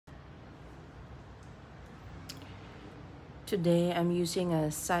Today I'm using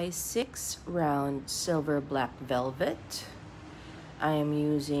a size 6 round silver black velvet. I am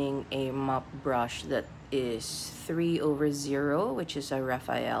using a mop brush that is 3/0, which is a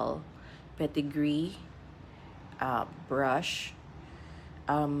Raphael pedigree brush.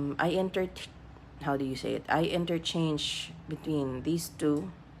 How do you say it? I interchange between these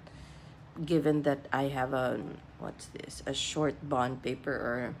two, given that I have a short bond paper,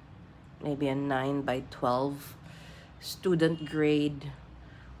 or maybe a 9x12 student grade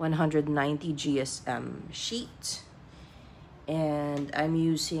 190 GSM sheet, and I'm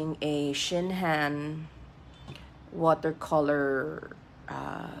using a Shinhan watercolor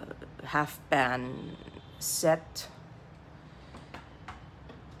half pan set,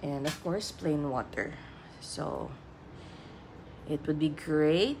 and of course plain water. So it would be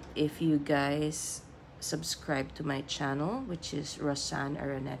great if you guys subscribe to my channel, which is Rosanne,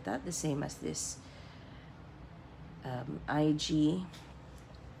 the same as this IG.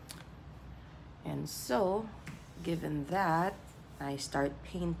 And so, given that, I start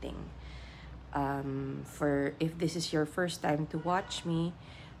painting. For if this is your first time to watch me,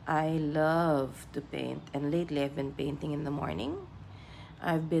 I love to paint, and lately I've been painting in the morning.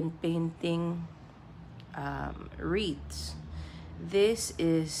 I've been painting wreaths. This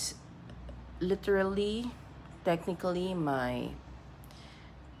is technically my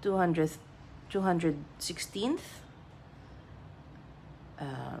 216th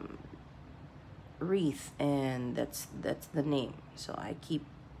wreath, and that's the name, so I keep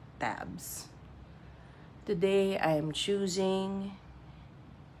tabs. Today I am choosing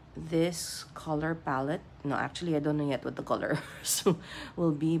this color palette. No, actually I don't know yet what the colors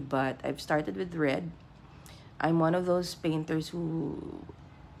will be, but I've started with red. I'm one of those painters who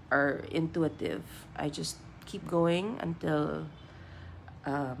are intuitive. I just keep going until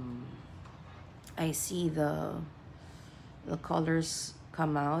I see the colors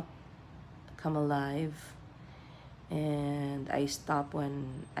come alive, and I stop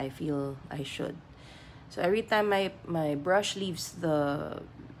when I feel I should. So every time my brush leaves the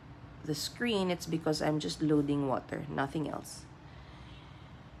screen, it's because I'm just loading water, nothing else.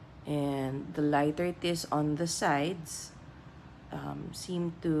 And the lighter it is on the sides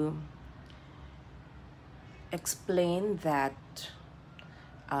seem to explain that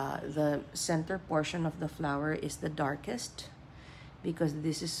the center portion of the flower is the darkest, because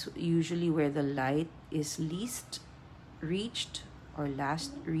this is usually where the light is least reached or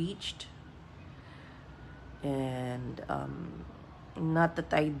last reached. And not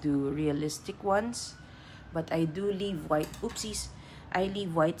that I do realistic ones, but I do leave I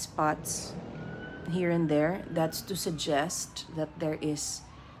leave white spots here and there. That's to suggest that there is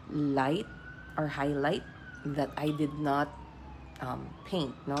light or highlight that I did not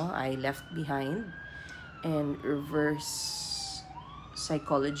paint, no? I left behind. And reverse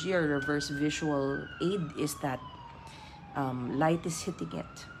psychology or reverse visual aid is that light is hitting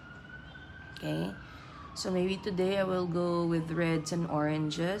it. Okay, so maybe today I will go with reds and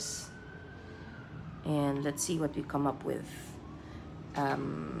oranges, and let's see what we come up with.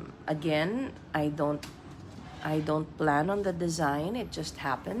 Again, I don't plan on the design, it just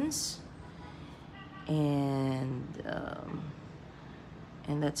happens, and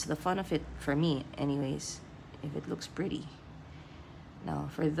that's the fun of it for me anyways, if it looks pretty. Now,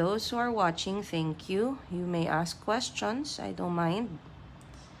 for those who are watching, thank you. You may ask questions, I don't mind.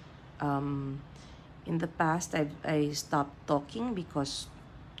 In the past, I stopped talking because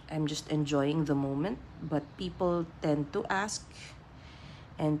I'm just enjoying the moment, but people tend to ask,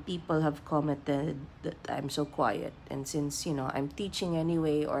 and people have commented that I'm so quiet. And since, I'm teaching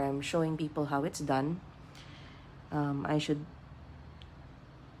anyway, or I'm showing people how it's done, I should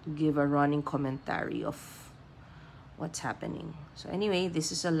give a running commentary of what's happening. So anyway,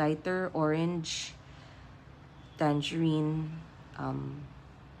 this is a lighter orange tangerine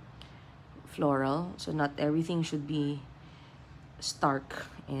floral, so not everything should be stark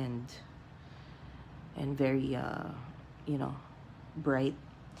and very bright,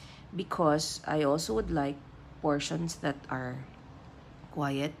 because I also would like portions that are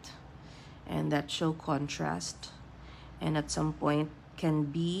quiet and that show contrast, and at some point can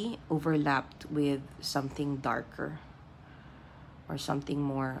be overlapped with something darker or something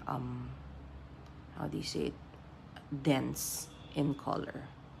more how do you say it, dense in color.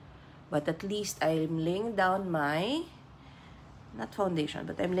 But at least I'm laying down my, not foundation,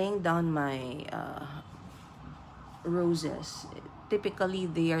 but I'm laying down my roses. Typically,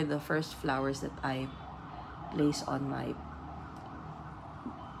 they are the first flowers that I place on my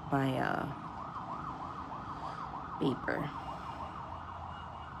paper.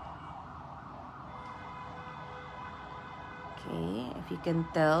 Okay, if you can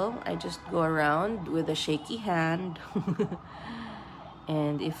tell, I just go around with a shaky hand.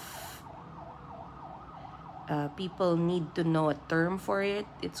 And if people need to know a term for it,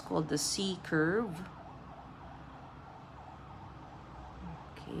 it's called the C curve.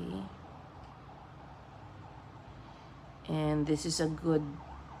 Okay. And this is a good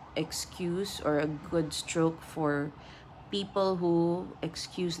excuse or a good stroke for people who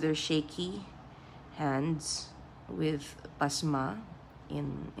excuse their shaky hands with pasma.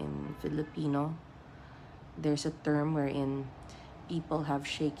 In Filipino, there's a term wherein people have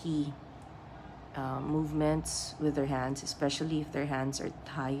shaky movements with their hands, especially if their hands are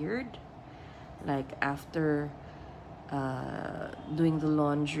tired, like after doing the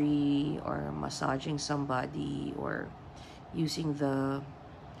laundry or massaging somebody or using the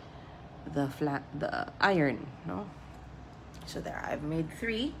iron, no? So there, I've made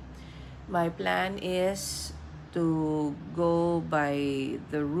 3. My plan is to go by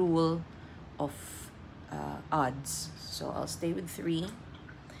the rule of odds. So I'll stay with 3,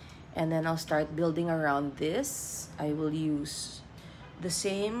 and then I'll start building around this. I will use the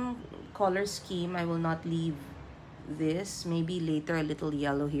same color scheme. I will not leave this, maybe later a little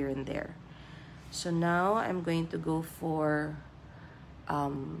yellow here and there. So now I'm going to go for I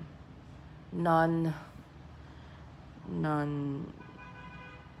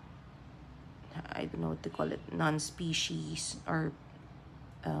don't know what to call it, non-species or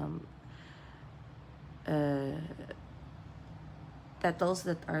petals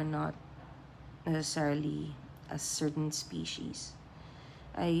that are not necessarily a certain species.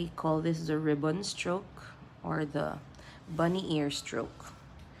 I call this the ribbon stroke or the bunny ear stroke,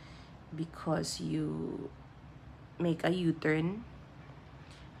 because you make a U-turn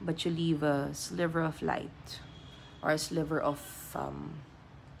but you leave a sliver of light or a sliver of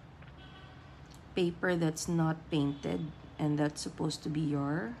paper that's not painted, and that's supposed to be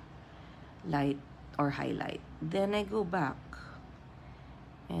your light or highlight. Then I go back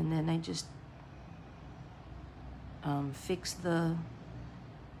and then I just fix the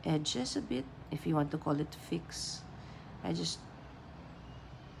edges a bit, if you want to call it fix. I just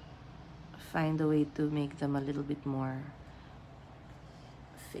find a way to make them a little bit more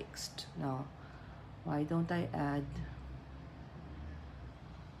fixed. Now, why don't I add,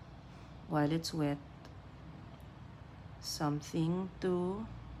 while it's wet, something to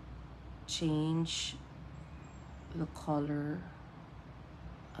change the color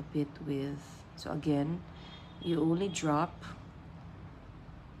a bit with. So again, you only drop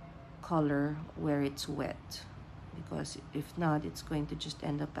color where it's wet, because if not, it's going to just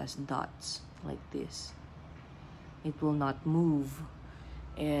end up as dots like this. It will not move,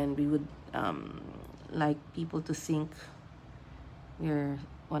 and we would like people to think we're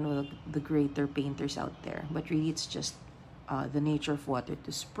one of the greater painters out there, but really it's just the nature of water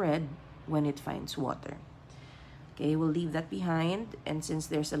to spread when it finds water. Okay, we'll leave that behind, and since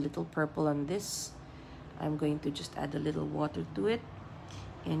there's a little purple on this, I'm going to just add a little water to it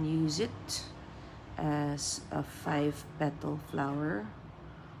and use it as a 5-petal flower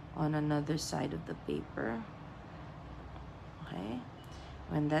on another side of the paper. Okay,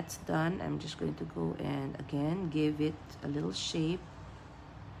 when that's done, I'm just going to go and again give it a little shape,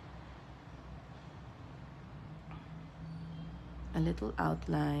 a little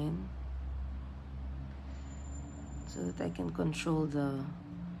outline, so that I can control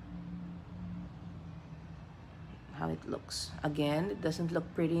how it looks. Again, it doesn't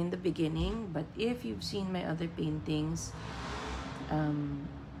look pretty in the beginning, but if you've seen my other paintings,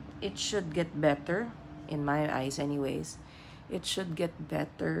 it should get better, in my eyes anyways. It should get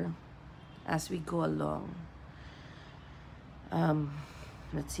better as we go along.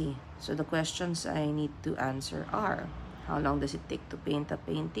 Let's see. So the questions I need to answer are, how long does it take to paint a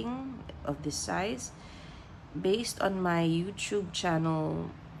painting of this size? Based on my YouTube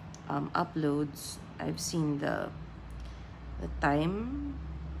channel uploads, I've seen the time.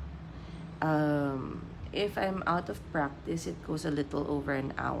 If I'm out of practice, it goes a little over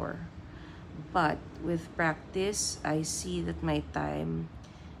an hour. But with practice, I see that my time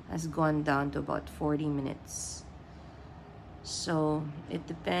has gone down to about 40 minutes. So it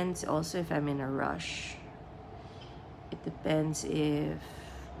depends also if I'm in a rush. It depends if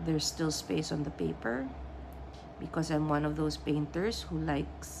there's still space on the paper, because I'm one of those painters who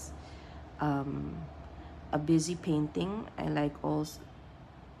likes a busy painting. I like all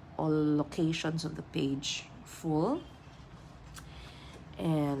locations of the page full,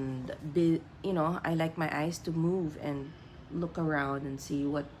 and I like my eyes to move and look around and see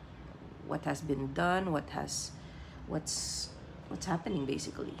what has been done, what's happening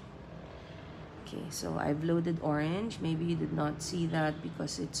basically. Okay, so I've loaded orange. Maybe you did not see that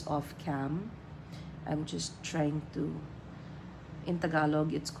because it's off cam. I'm just trying to, in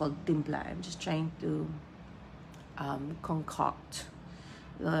Tagalog, it's called timpla. I'm just trying to concoct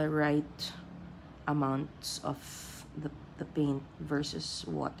the right amounts of the paint versus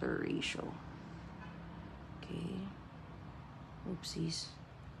water ratio. Okay, oopsies.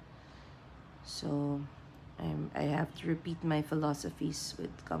 So I have to repeat my philosophies when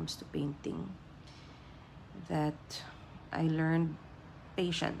it comes to painting, that I learned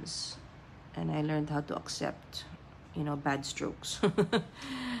patience and I learned how to accept, you know, bad strokes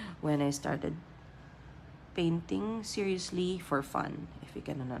when I started painting seriously for fun, if you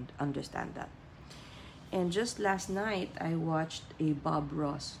can understand that. And just last night, I watched a Bob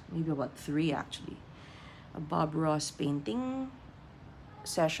Ross, maybe about 3 actually, a Bob Ross painting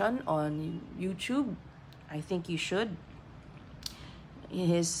session on YouTube. I think you should.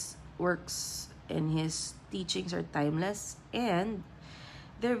 His works and his teachings are timeless and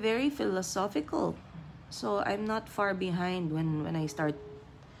they're very philosophical. So I'm not far behind when I start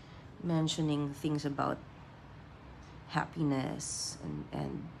mentioning things about happiness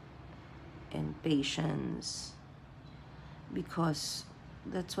and patience, because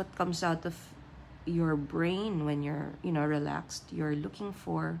that's what comes out of your brain when you're, you know, relaxed. You're looking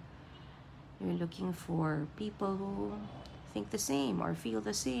for people who think the same or feel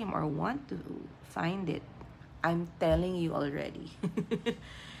the same or want to find it. I'm telling you already.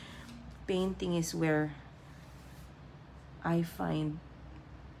 Painting is where I find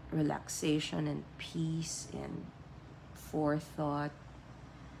relaxation and peace and forethought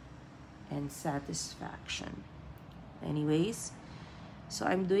and satisfaction. Anyways, so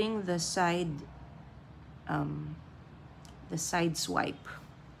I'm doing the side swipe.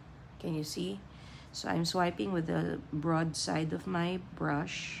 Can you see? So I'm swiping with the broad side of my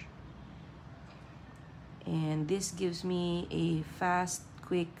brush, and this gives me a fast,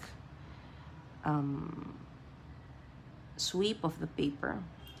 quick sweep of the paper,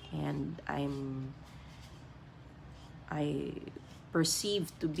 and I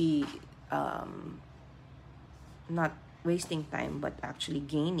perceive to be not wasting time but actually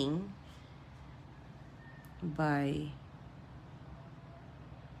gaining by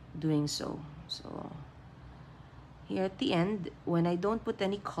doing so. So here at the end, when I don't put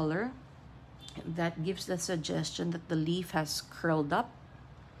any color, that gives the suggestion that the leaf has curled up,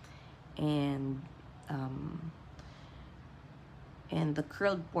 and the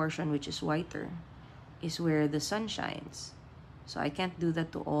curled portion, which is whiter, is where the sun shines. So I can't do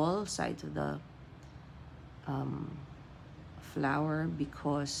that to all sides of the flower,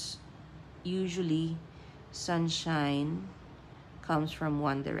 because usually sunshine comes from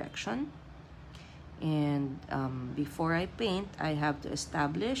one direction, and before I paint, I have to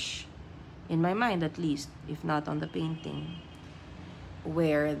establish, in my mind at least, if not on the painting,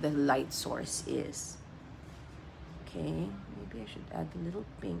 where the light source is. Okay, maybe I should add a little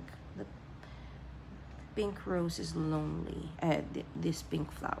pink. The pink rose is lonely. This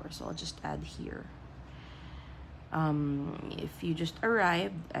pink flower, so I'll just add here. If you just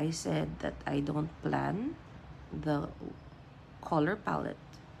arrived, I said that I don't plan the color palette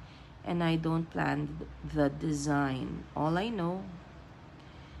and I don't plan the design. All I know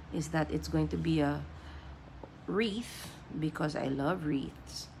is that it's going to be a wreath, because I love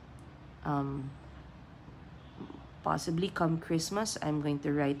wreaths. Possibly come Christmas, I'm going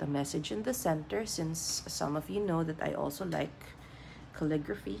to write a message in the center, since some of you know that I also like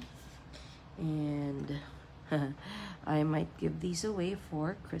calligraphy, and I might give these away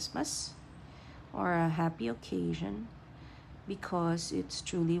for Christmas or a happy occasion, because it's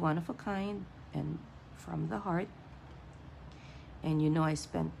truly one of a kind and from the heart, and you know I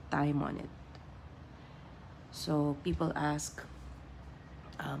spent time on it. So people ask,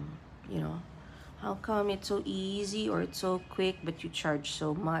 you know, how come it's so easy or it's so quick but you charge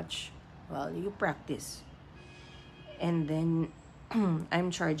so much? Well, you practice, and then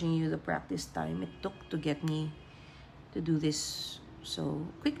I'm charging you the practice time it took to get me to do this so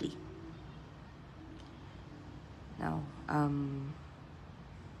quickly. Now,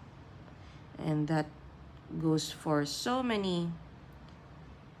 and that goes for so many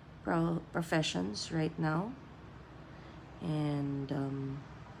professions right now, and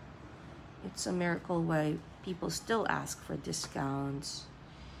it's a miracle why people still ask for discounts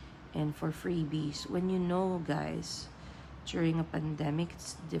and for freebies, when you know, guys, during a pandemic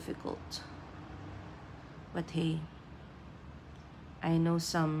it's difficult. But hey, I know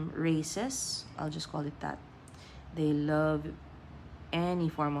some races, I'll just call it that, they love any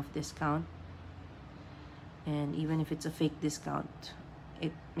form of discount, and even if it's a fake discount,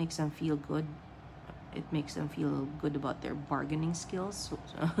 it makes them feel good. it makes them feel good about their bargaining skills. So,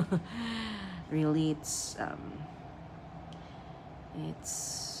 really, it's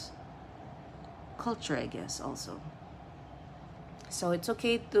culture, I guess, also. So it's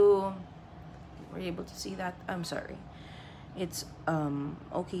okay to, were you able to see that? I'm sorry. It's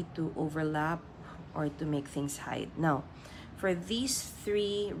okay to overlap or to make things hide. Now, for these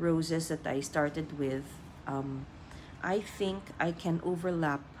 3 roses that I started with, I think I can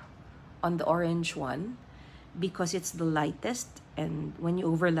overlap on the orange one because it's the lightest, and when you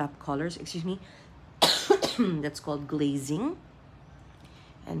overlap colors, excuse me, that's called glazing.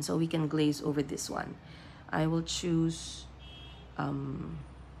 And so we can glaze over this one. I will choose a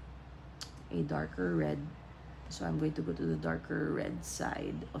darker red. So I'm going to go to the darker red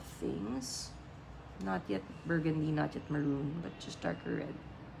side of things. Not yet burgundy, not yet maroon, but just darker red.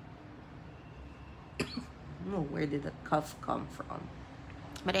 No, where did that cuff come from?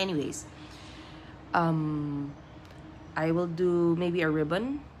 But anyways, I will do maybe a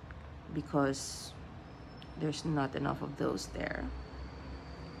ribbon because there's not enough of those there.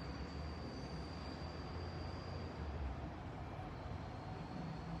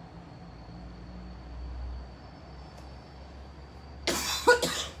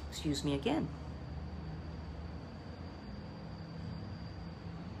 Excuse me again.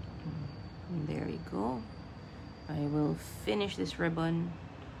 There you go. I will finish this ribbon.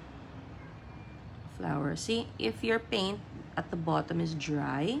 Flower. See, if your paint at the bottom is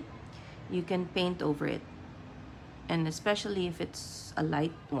dry, you can paint over it. And especially if it's a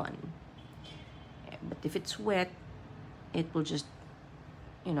light one. But if it's wet, it will just,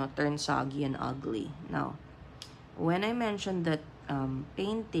 you know, turn soggy and ugly. Now, when I mentioned that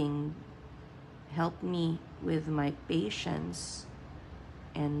painting helped me with my patience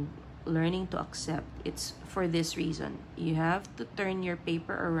and learning to accept, it's for this reason. You have to turn your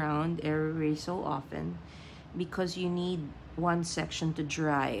paper around every so often because you need one section to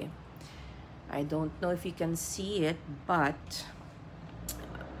dry. I don't know if you can see it, but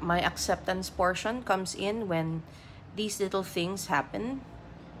my acceptance portion comes in when these little things happen.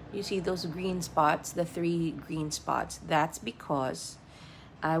 You see those green spots, the 3 green spots. That's because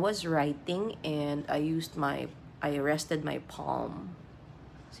I was writing and I rested my palm.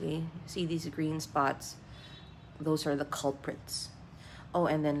 See these green spots? Those are the culprits. Oh,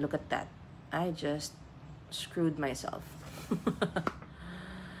 and then look at that. I just screwed myself.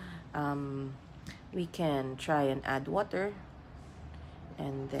 We can try and add water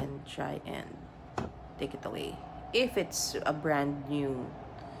and then try and take it away if it's a brand new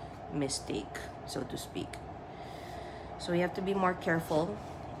mistake, so to speak. So we have to be more careful,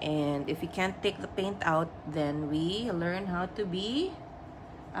 and if we can't take the paint out, then we learn how to be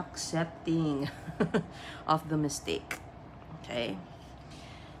accepting of the mistake. Okay,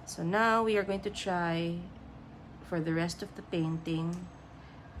 so now we are going to try for the rest of the painting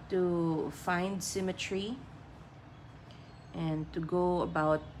to find symmetry and to go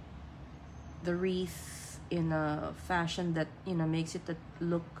about the wreath in a fashion that, you know, makes it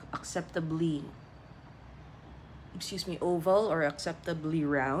look acceptably, oval or acceptably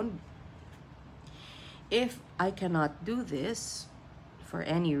round. If I cannot do this for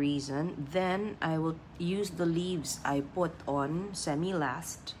any reason, then I will use the leaves I put on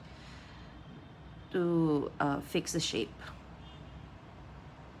semi-last to fix the shape.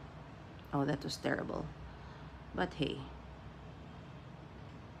 Oh, that was terrible. But hey.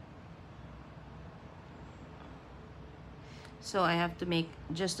 So I have to make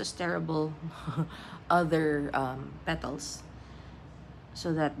just as terrible other petals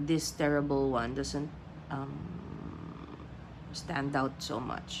so that this terrible one doesn't stand out so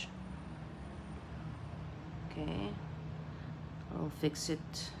much. Okay, I'll fix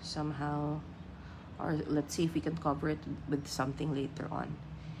it somehow, or let's see if we can cover it with something later on.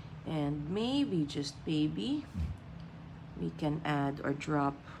 And maybe, just maybe, we can add or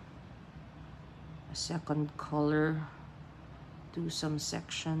drop a second color to some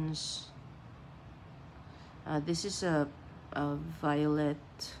sections. This is a violet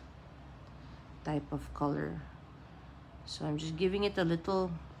type of color, so I'm just giving it a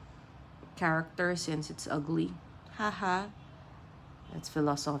little character since it's ugly. Haha, that's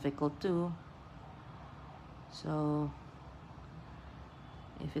philosophical too. So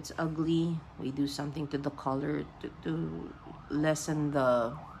if it's ugly, we do something to the color to lessen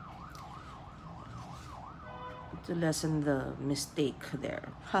the mistake there.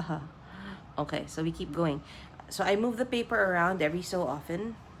 Haha. Okay, so we keep going. So I move the paper around every so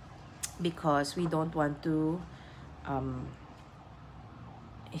often because we don't want to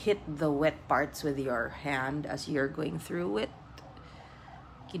hit the wet parts with your hand as you're going through it.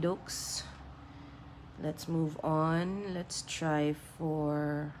 Kidokes. Let's move on. Let's try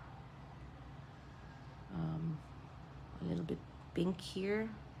for a little bit pink here.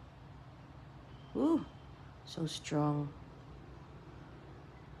 Ooh, so strong.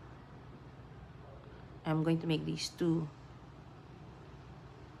 I'm going to make these two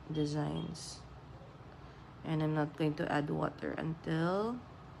designs, and I'm not going to add water until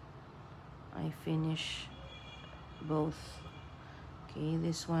I finish both. Okay,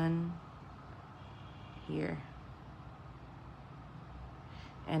 this one here,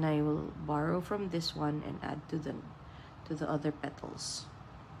 and I will borrow from this one and add to them, to the other petals,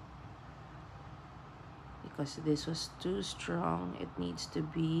 because this was too strong. It needs to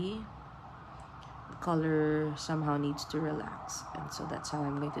be, the color somehow needs to relax, and so that's how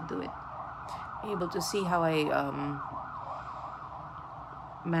I'm going to do it. Able to see how I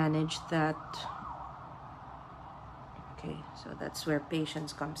manage that. Okay, so that's where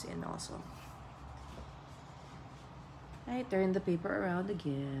patience comes in also. I turn the paper around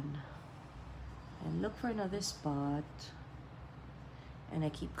again and look for another spot, and I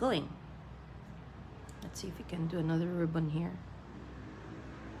keep going. Let's see if we can do another ribbon here.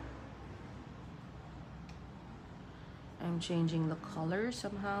 I'm changing the color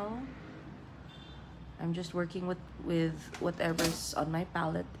somehow. I'm just working with whatever's on my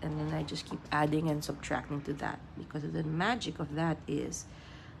palette, and then I just keep adding and subtracting to that, because the magic of that is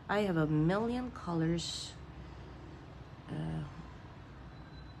I have a million colors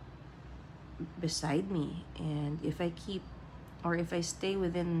beside me, and if I keep, or if I stay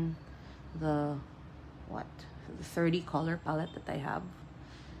within the the 30 color palette that I have,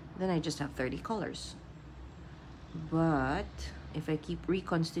 then I just have 30 colors. But if I keep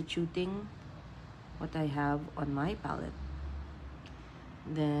reconstituting what I have on my palette,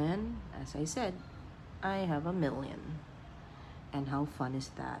 then, as I said, I have a million. And how fun is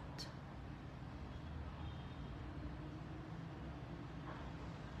that?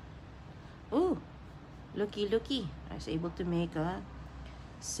 Ooh, looky. I was able to make a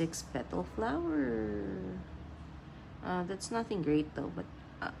 6-petal flower. That's nothing great though, but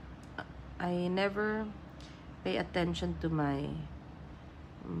I never pay attention to my,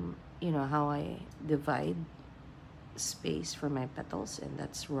 you know, how I divide space for my petals, and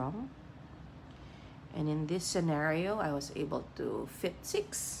that's wrong. And in this scenario, I was able to fit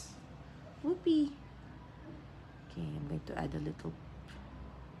 6. Whoopee. Okay, I'm going to add a little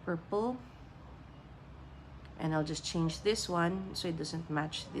purple, and I'll just change this one so it doesn't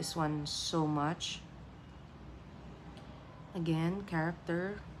match this one so much. Again,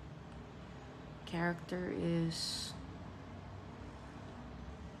 character is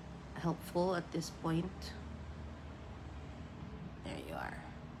helpful at this point. There you are.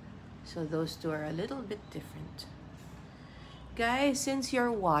 So those two are a little bit different. Guys, since you're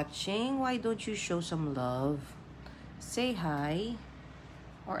watching, why don't you show some love? Say hi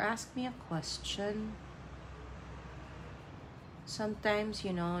or ask me a question. Sometimes,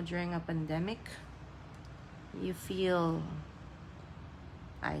 you know, during a pandemic, you feel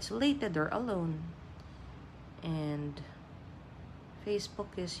isolated or alone, and Facebook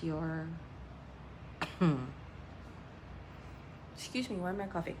is your excuse me, why am I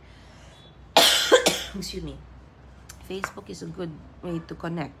coughing? Excuse me. Facebook is a good way to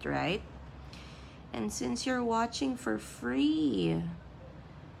connect, right? And since you're watching for free,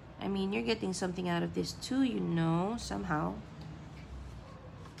 I mean, you're getting something out of this too, you know, somehow.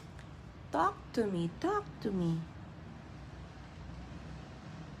 Talk to me.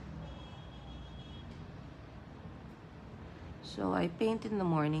 So I paint in the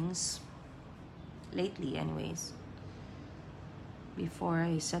mornings, lately anyways, before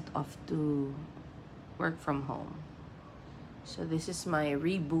I set off to work from home. So this is my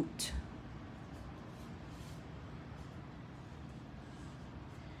reboot.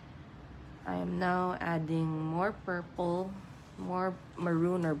 I am now adding more purple, more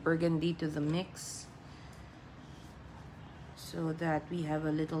maroon or burgundy to the mix, so that we have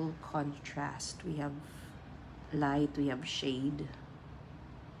a little contrast. We have light, we have shade.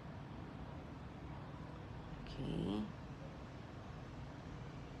 Okay.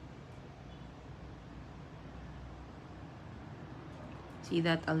 See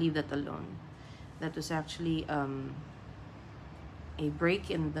that? I'll leave that alone. That was actually a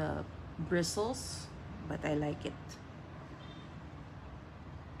break in the bristles, but I like it.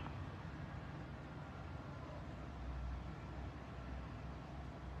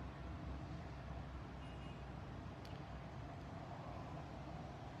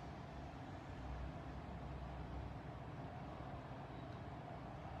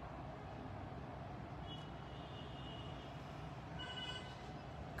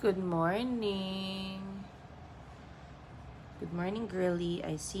 Good morning. Good morning, girly.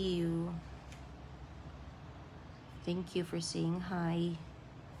 I see you. Thank you for saying hi.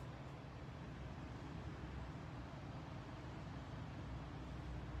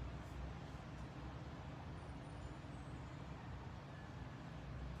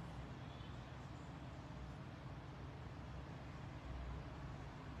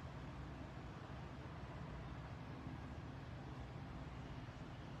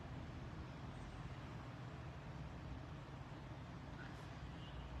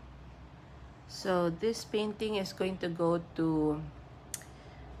 So this painting is going to go to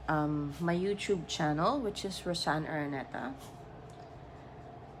my YouTube channel, which is Rosanne.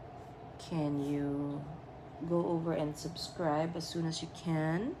 Can you go over and subscribe as soon as you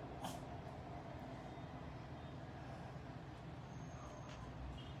can?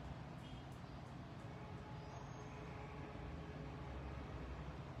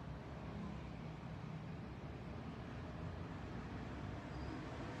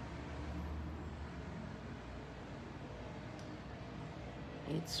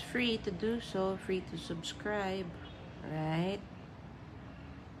 It's free to do so, free to subscribe, right?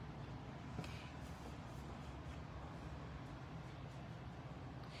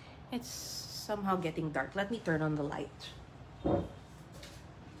 It's somehow getting dark. Let me turn on the light. I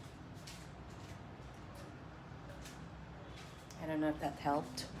don't know if that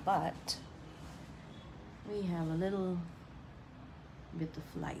helped, but we have a little bit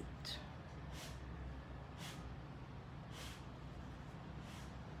of light.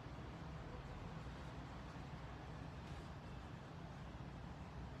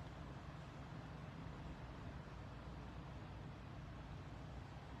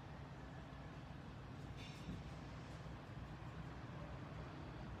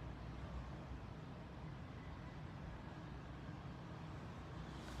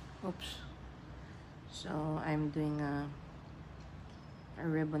 Oops. So I'm doing a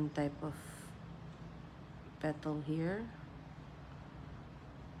ribbon type of petal here.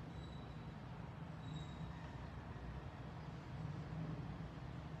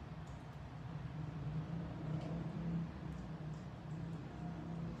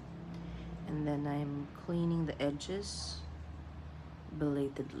 And then I'm cleaning the edges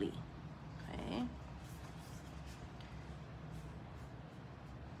belatedly. Okay.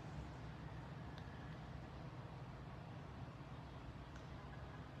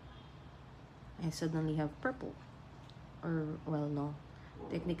 I suddenly have purple. Or, well, no.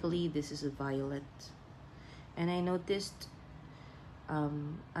 Technically, this is a violet. And I noticed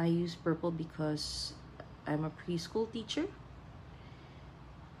I use purple because I'm a preschool teacher.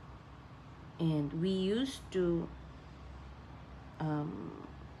 And we used to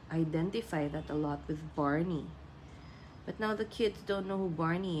identify that a lot with Barney. But now the kids don't know who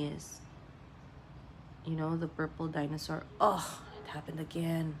Barney is. You know, the purple dinosaur. Oh, it happened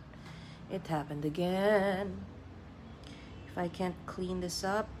again. It happened again. If I can't clean this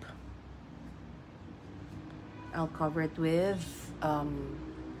up, I'll cover it with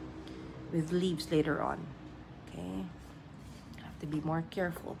leaves later on. Okay, I have to be more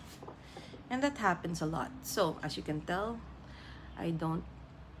careful, and that happens a lot. So as you can tell, I'm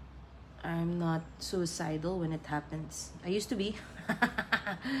not suicidal when it happens. I used to be.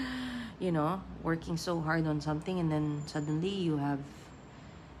 You know, working so hard on something, and then suddenly you have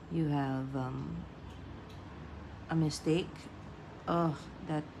a mistake. Oh,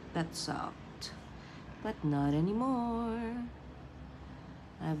 that sucked. But not anymore.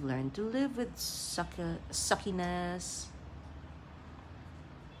 I've learned to live with suckiness.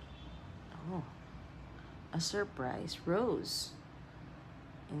 Oh, a surprise rose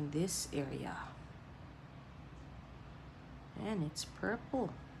in this area. And it's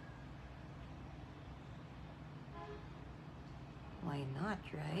purple. Why not,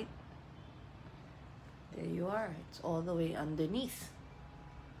 right? There you are. It's all the way underneath.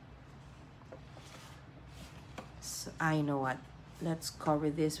 So I know what. Let's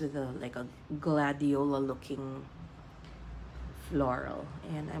cover this with like a gladiola looking floral.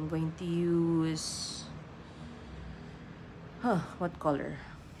 And I'm going to use what color?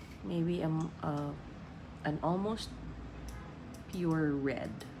 Maybe an almost pure red.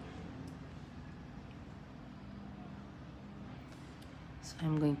 So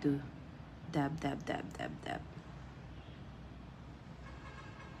I'm going to dab.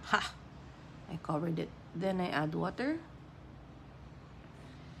 Ha! I covered it. Then I add water.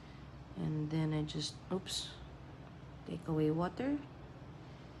 And then I just, oops, take away water.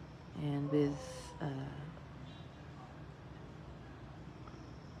 And with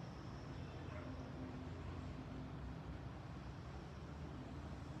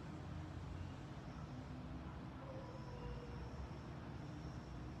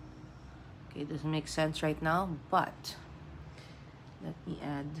It doesn't make sense right now, but let me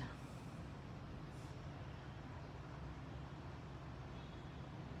add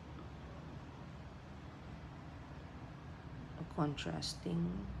a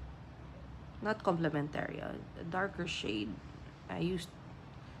contrasting, not complementary, a darker shade. I used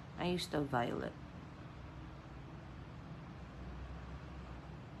a violet.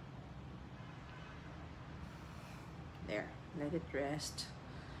 There, let it rest.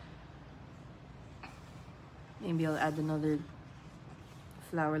 Maybe I'll add another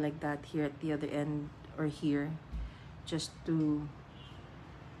flower like that here at the other end or here, just to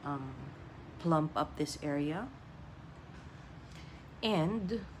plump up this area,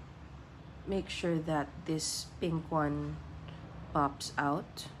 and make sure that this pink one pops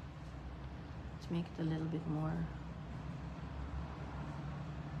out. Let's make it a little bit more.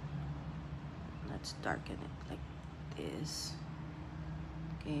 Let's darken it like this.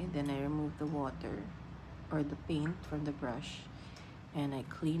 Okay, then I remove the water or the paint from the brush, and I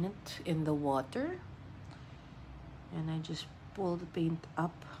clean it in the water, and I just pull the paint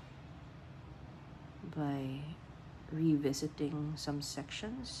up by revisiting some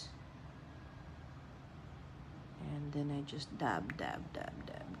sections, and then I just dab, dab, dab,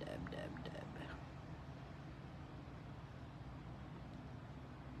 dab, dab, dab, dab.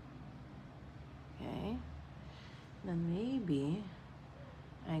 Okay, then maybe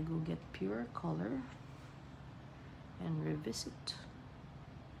I go get pure color and revisit.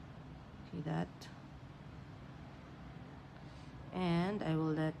 See that? And I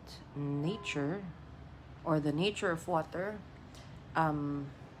will let nature, or the nature of water,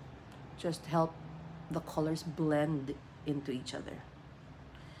 just help the colors blend into each other.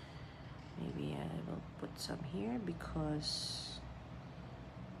 Maybe I will put some here because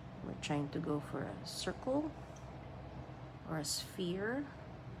we're trying to go for a circle or a sphere.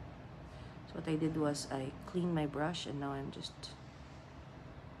 So what I did was I cleaned my brush, and now I'm just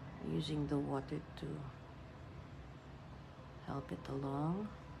using the water to help it along.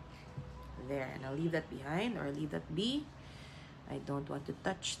 There, and I'll leave that behind, or leave that be. I don't want to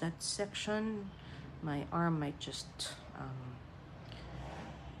touch that section. My arm might just,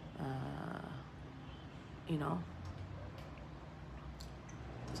 you know,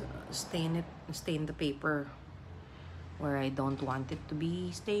 stain the paper where I don't want it to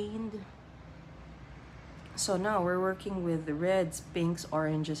be stained. So now we're working with the reds, pinks,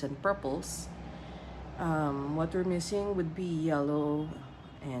 oranges, and purples. What we're missing would be yellow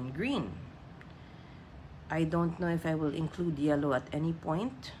and green. I don't know if I will include yellow at any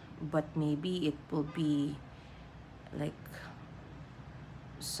point, but maybe it will be like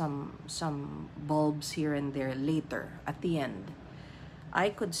some bulbs here and there later at the end. I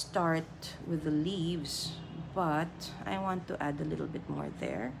could start with the leaves, but I want to add a little bit more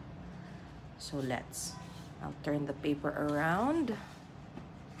there. So I'll turn the paper around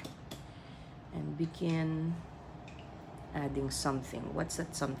and begin adding something. What's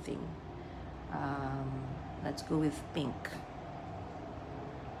that something? Let's go with pink.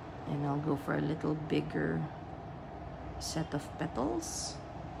 And I'll go for a little bigger set of petals.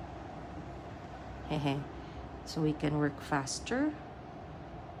 So we can work faster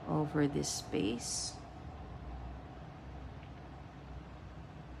over this space.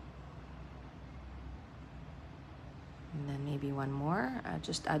 And then maybe one more. I'll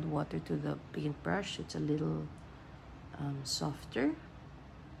just add water to the paintbrush. It's a little softer.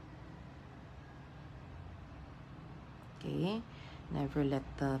 Okay, never let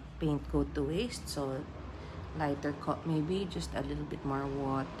the paint go to waste. So lighter cut, maybe just a little bit more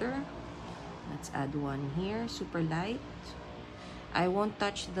water. Let's add one here, super light. I won't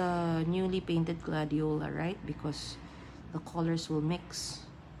touch the newly painted gladiola, right? Because the colors will mix.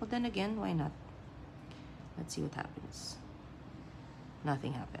 Well, then again, why not? Let's see what happens.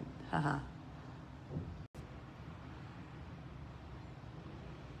 Nothing happened. Haha.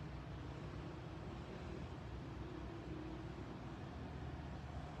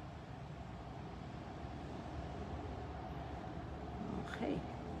 Okay.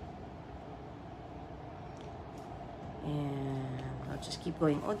 And I'll just keep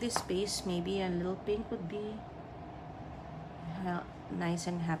going. Oh, this space, maybe a little pink would be nice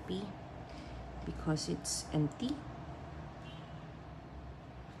and happy because it's empty.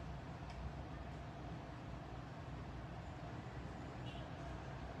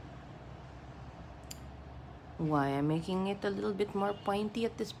 Why I'm making it a little bit more pointy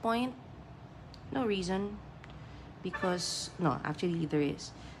at this point? No reason. Because, no, actually there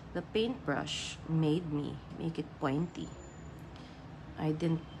is. The paintbrush made me make it pointy. I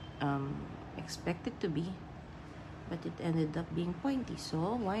didn't expect it to be, but it ended up being pointy,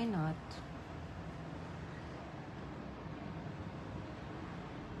 so why not?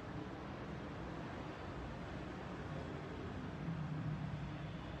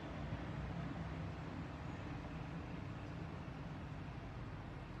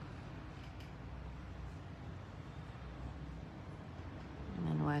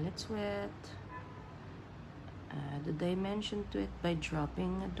 while it's wet. Add a dimension to it by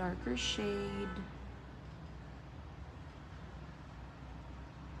dropping a darker shade.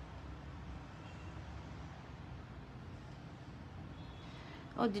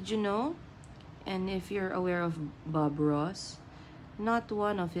 Oh, did you know? And if you're aware of Bob Ross, not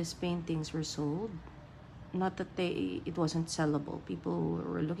one of his paintings were sold. Not that it wasn't sellable. People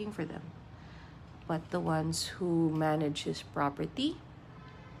were looking for them. But the ones who manage his property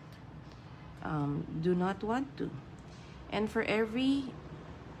do not want to. And for every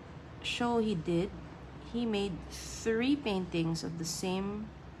show he did, he made 3 paintings of the same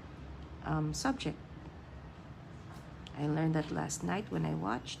subject. I learned that last night when I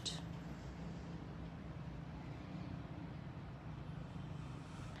watched.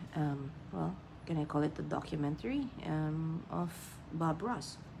 Well, can I call it the documentary of Bob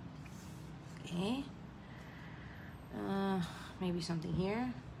Ross? Okay. Maybe something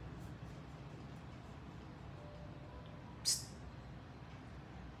here. Psst.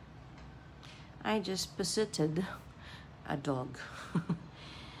 I just visited a dog.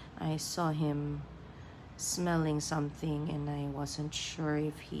 I saw him smelling something and I wasn't sure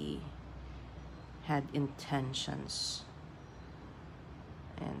if he had intentions.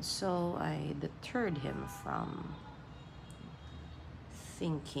 And so I deterred him from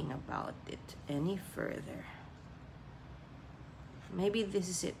thinking about it any further. Maybe this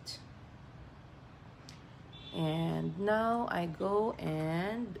is it. And now I go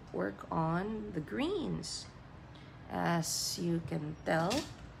and work on the greens. As you can tell,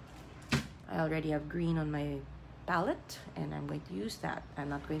 I already have green on my palette and I'm going to use that. I'm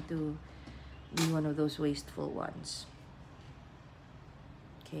not going to be one of those wasteful ones.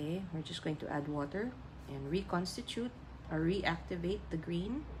 Okay, we're just going to add water and reconstitute or reactivate the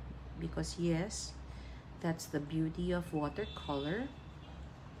green, because yes, that's the beauty of watercolor.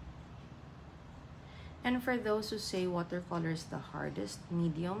 And for those who say watercolor is the hardest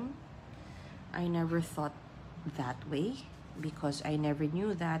medium, I never thought that way, because I never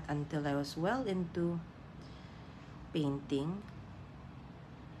knew that until I was well into painting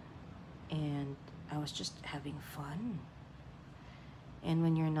and I was just having fun. And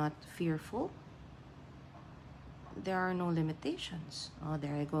when you're not fearful, there are no limitations. Oh,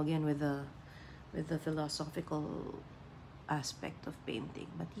 there I go again with the philosophical aspect of painting.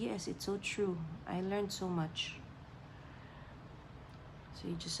 But yes, it's so true. I learned so much. So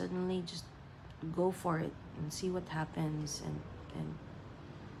you just suddenly just go for it and see what happens, and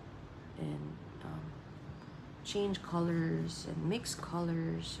change colors and mix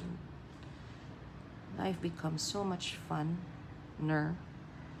colors, and life becomes so much fun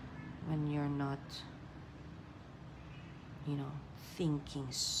when you're not, you know, thinking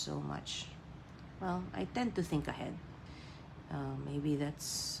so much. Well, I tend to think ahead. Maybe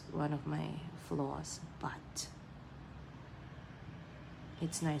that's one of my flaws, but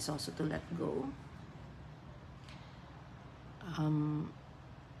it's nice also to let go.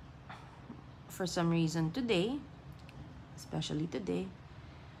 For some reason today, especially today,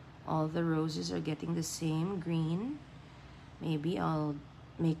 all the roses are getting the same green. Maybe I'll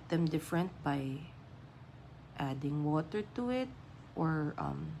make them different by adding water to it, or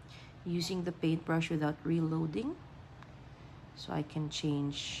using the paintbrush without reloading, so I can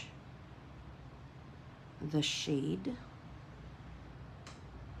change the shade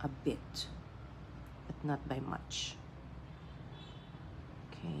a bit, but not by much.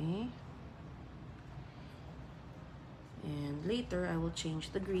 Okay. And later I will change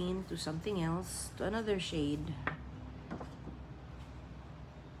the green to something else, to another shade.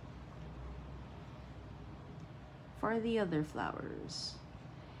 For the other flowers.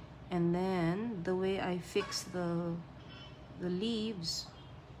 And then the way I fix the leaves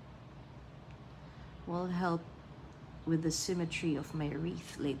will help with the symmetry of my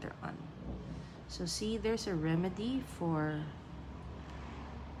wreath later on. So see, there's a remedy for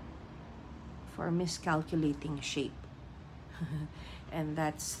miscalculating shape. And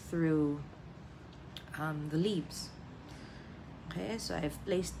that's through the leaves. Okay, so I've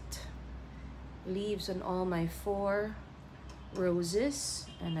placed leaves on all my 4 roses,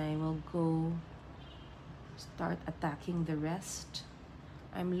 and I will go start attacking the rest.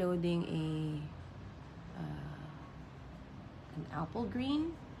 I'm loading an apple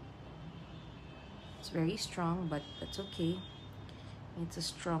green. It's very strong, but that's okay. It's a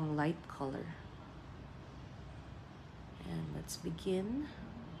strong light color. And let's begin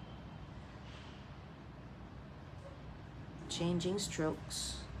changing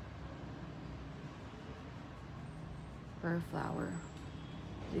strokes per flower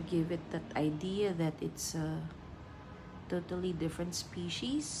to give it that idea that it's a totally different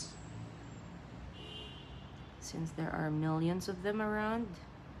species, since there are millions of them around.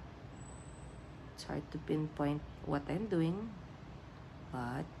 It's hard to pinpoint what I'm doing,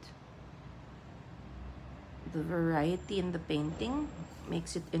 but the variety in the painting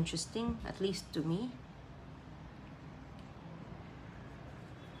makes it interesting, at least to me.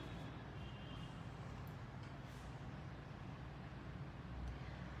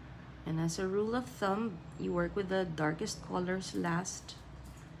 And as a rule of thumb, you work with the darkest colors last.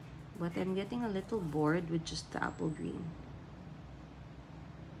 But I'm getting a little bored with just the apple green.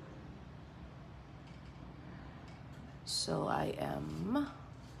 So I am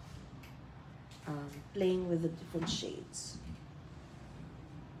playing with the different shades.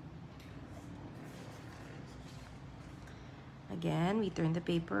 Again, we turn the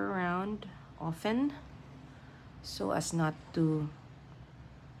paper around often so as not to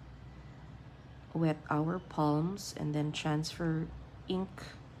wet our palms and then transfer ink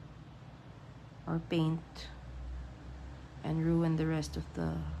or paint and ruin the rest of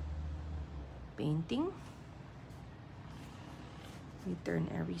the painting. We turn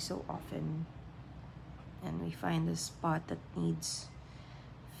every so often and we find a spot that needs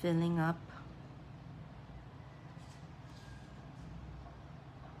filling up.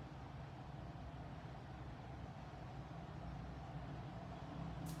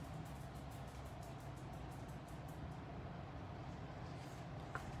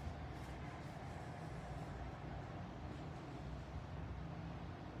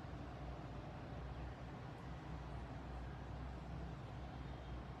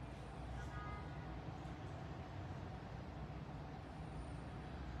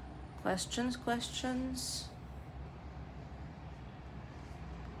 Questions?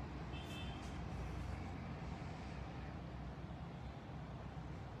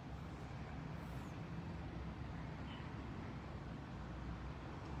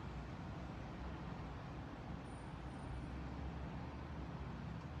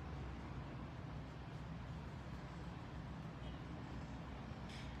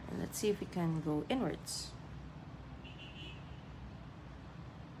 And let's see if we can go inwards.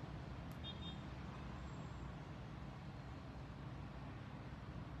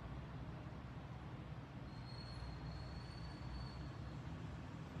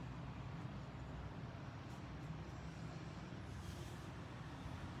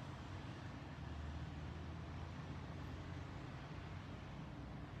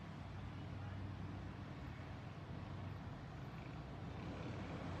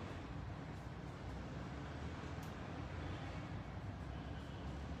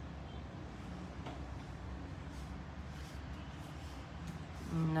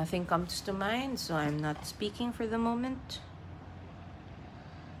 Nothing comes to mind, so I'm not speaking for the moment.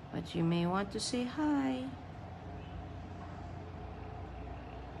 But you may want to say hi.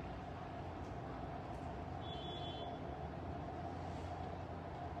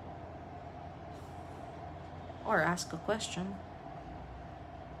 Or ask a question.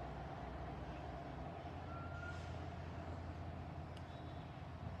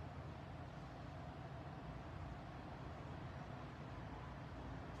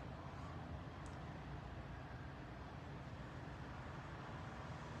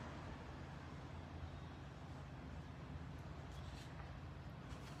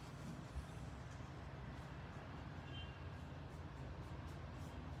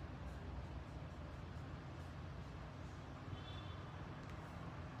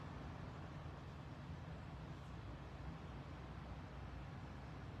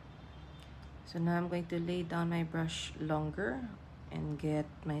 So now I'm going to lay down my brush longer and get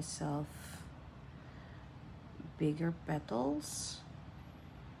myself bigger petals.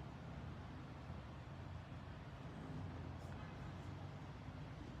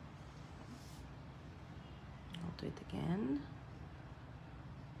 I'll do it again.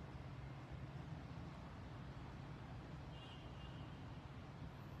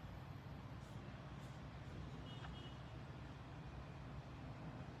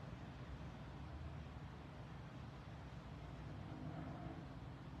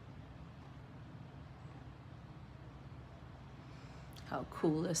 How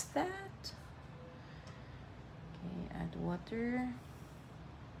cool is that? Okay, add water.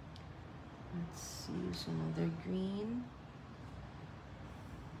 Let's use another green.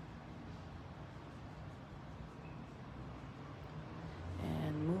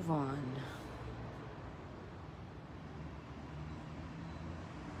 And move on.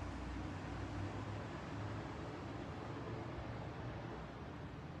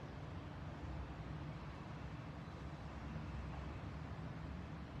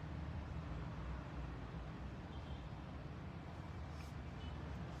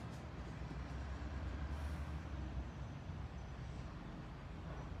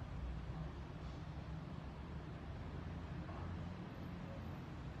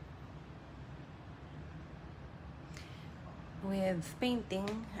 with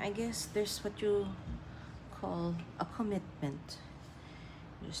painting, I guess there's what you call a commitment.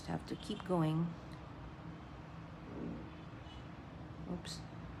 You just have to keep going. Oops.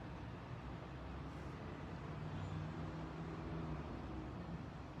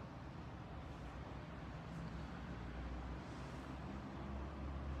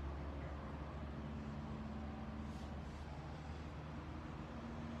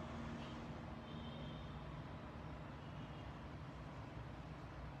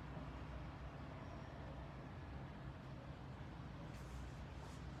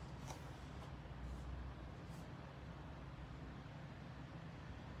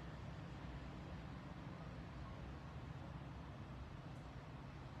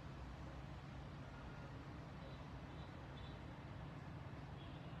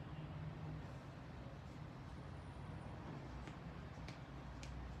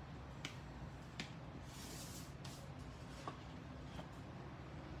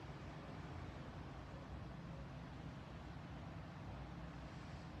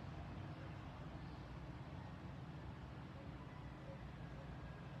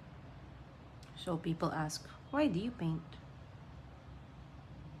 So people ask, why do you paint?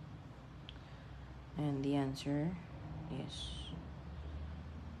 And the answer is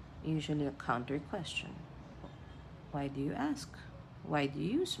usually a counter question. Why do you ask? Why do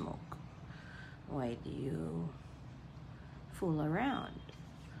you smoke? Why do you fool around?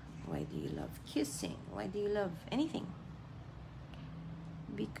 Why do you love kissing? Why do you love anything?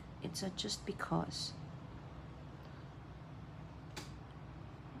 It's just because.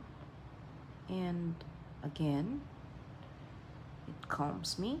 And again, it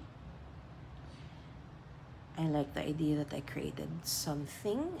calms me. I like the idea that I created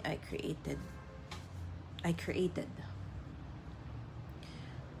something. I created. I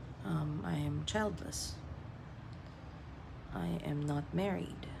am childless. I am not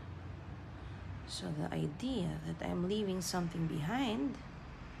married. So the idea that I'm leaving something behind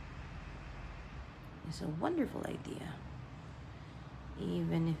is a wonderful idea.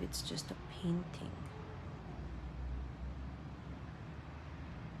 Even if it's just a painting.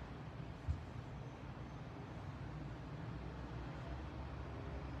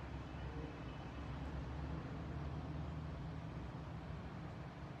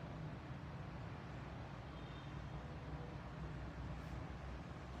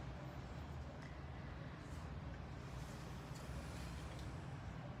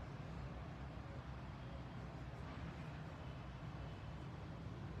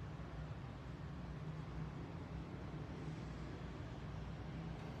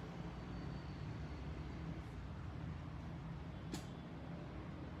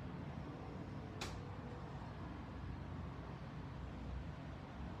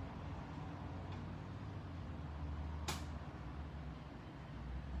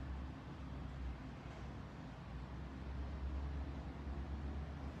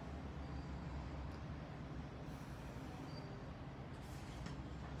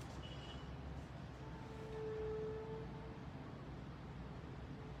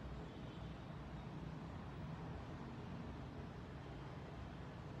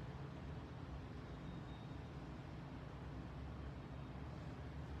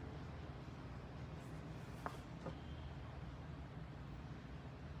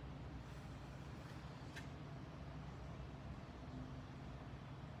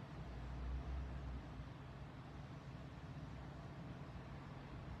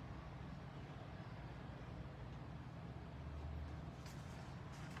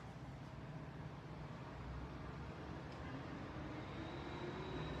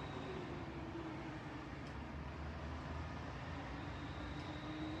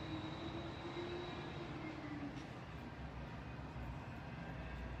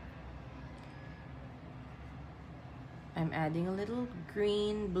 I'm adding a little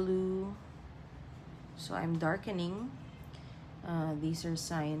green, blue, so I'm darkening. These are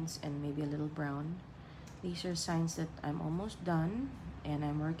signs, and maybe a little brown. These are signs that I'm almost done, and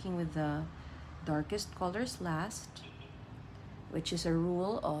I'm working with the darkest colors last, which is a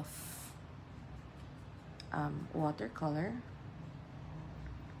rule of watercolor,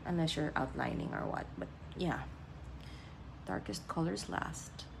 unless you're outlining or what, but yeah, darkest colors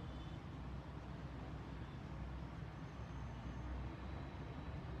last.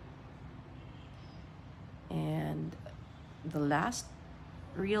 And the last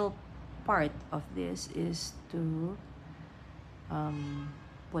real part of this is to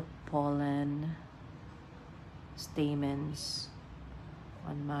put pollen, stamens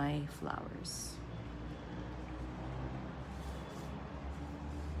on my flowers.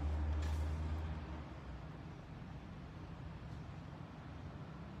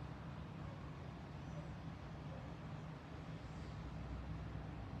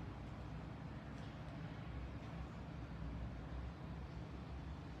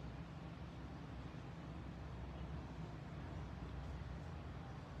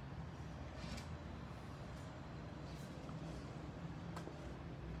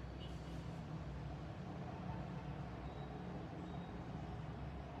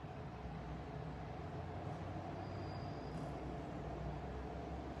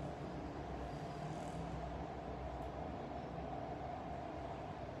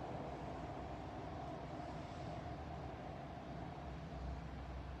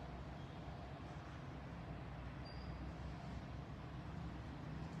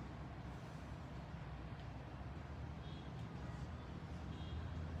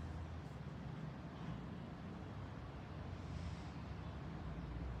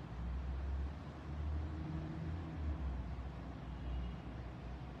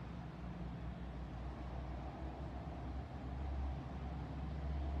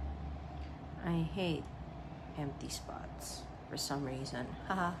 I hate empty spots for some reason.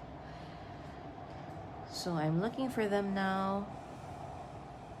 Haha. So I'm looking for them now.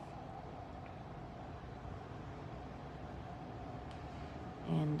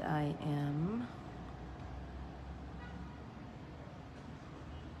 And I am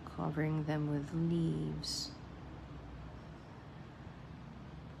covering them with leaves.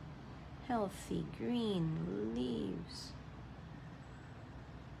 Healthy green leaves.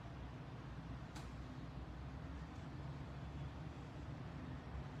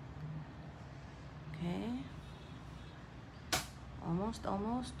 Okay.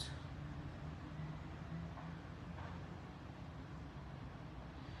 Almost.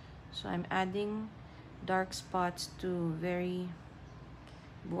 So I'm adding dark spots to very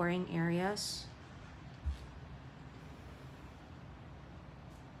boring areas.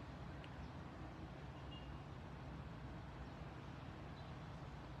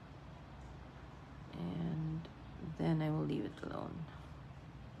 And then I will leave it alone.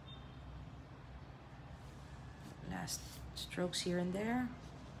 Last strokes here and there.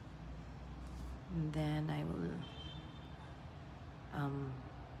 And then I will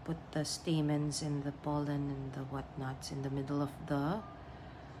put the stamens and the pollen and the whatnots in the middle of the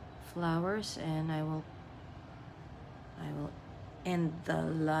flowers, and I will end the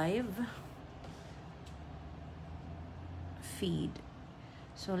live feed.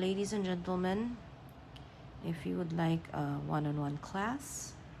 So ladies and gentlemen, if you would like a one-on-one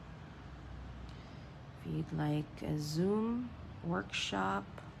class, if you'd like a Zoom workshop,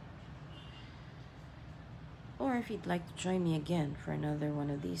 or if you'd like to join me again for another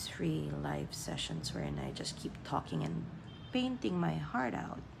one of these free live sessions wherein I just keep talking and painting my heart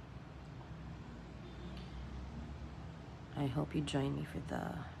out, I hope you join me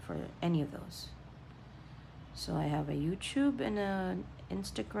for any of those. So I have a YouTube and an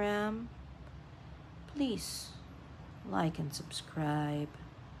Instagram. Please like and subscribe.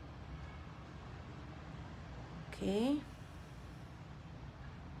 Okay.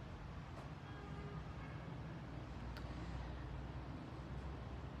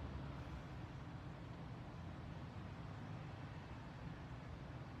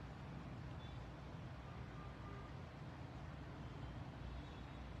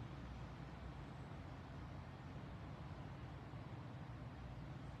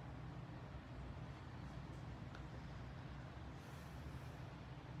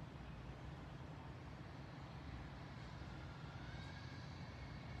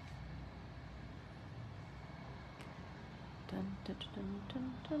 Dun, dun, dun,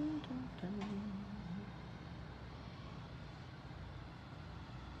 dun, dun, dun, dun.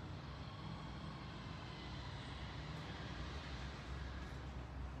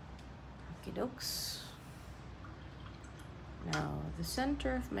 Okie dokes. Now, the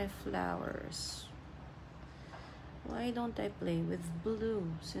center of my flowers. Why don't I play with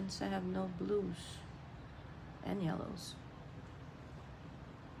blue since I have no blues and yellows?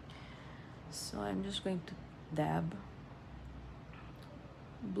 So I'm just going to dab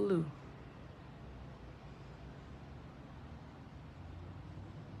blue.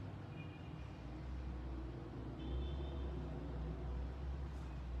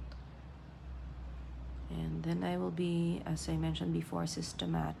 And then I will be, as I mentioned before,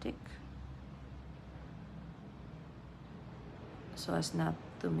 systematic, so as not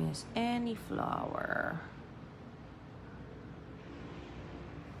to miss any flower.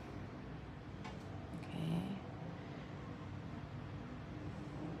 Okay.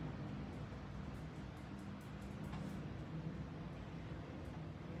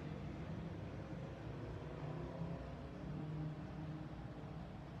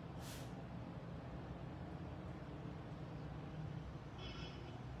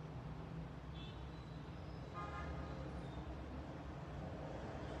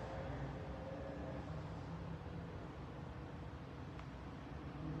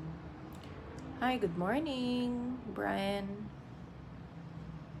 Hi, good morning, Brian.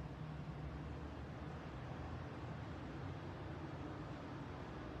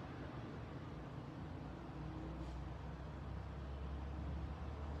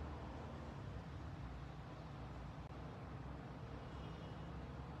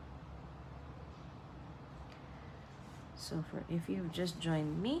 So if you've just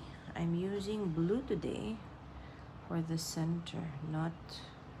joined me, I'm using blue today for the center, not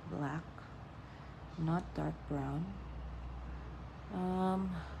black, not dark brown.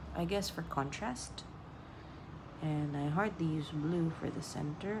 I guess for contrast. And I hardly use blue for the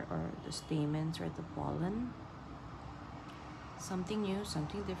center or the stamens or the pollen. Something new,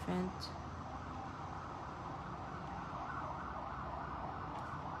 something different.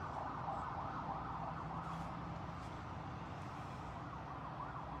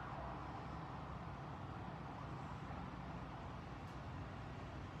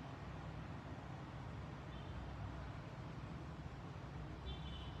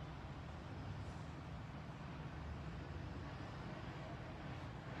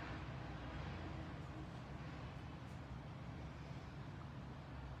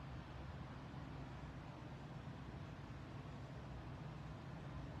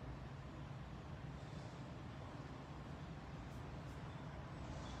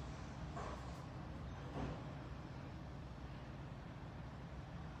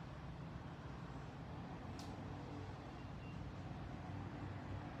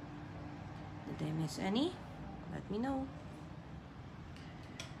 Did I miss any? Let me know.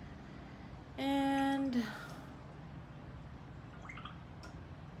 And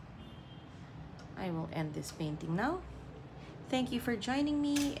I will end this painting now. Thank you for joining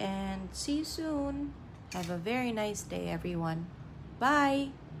me and see you soon. Have a very nice day, everyone. Bye!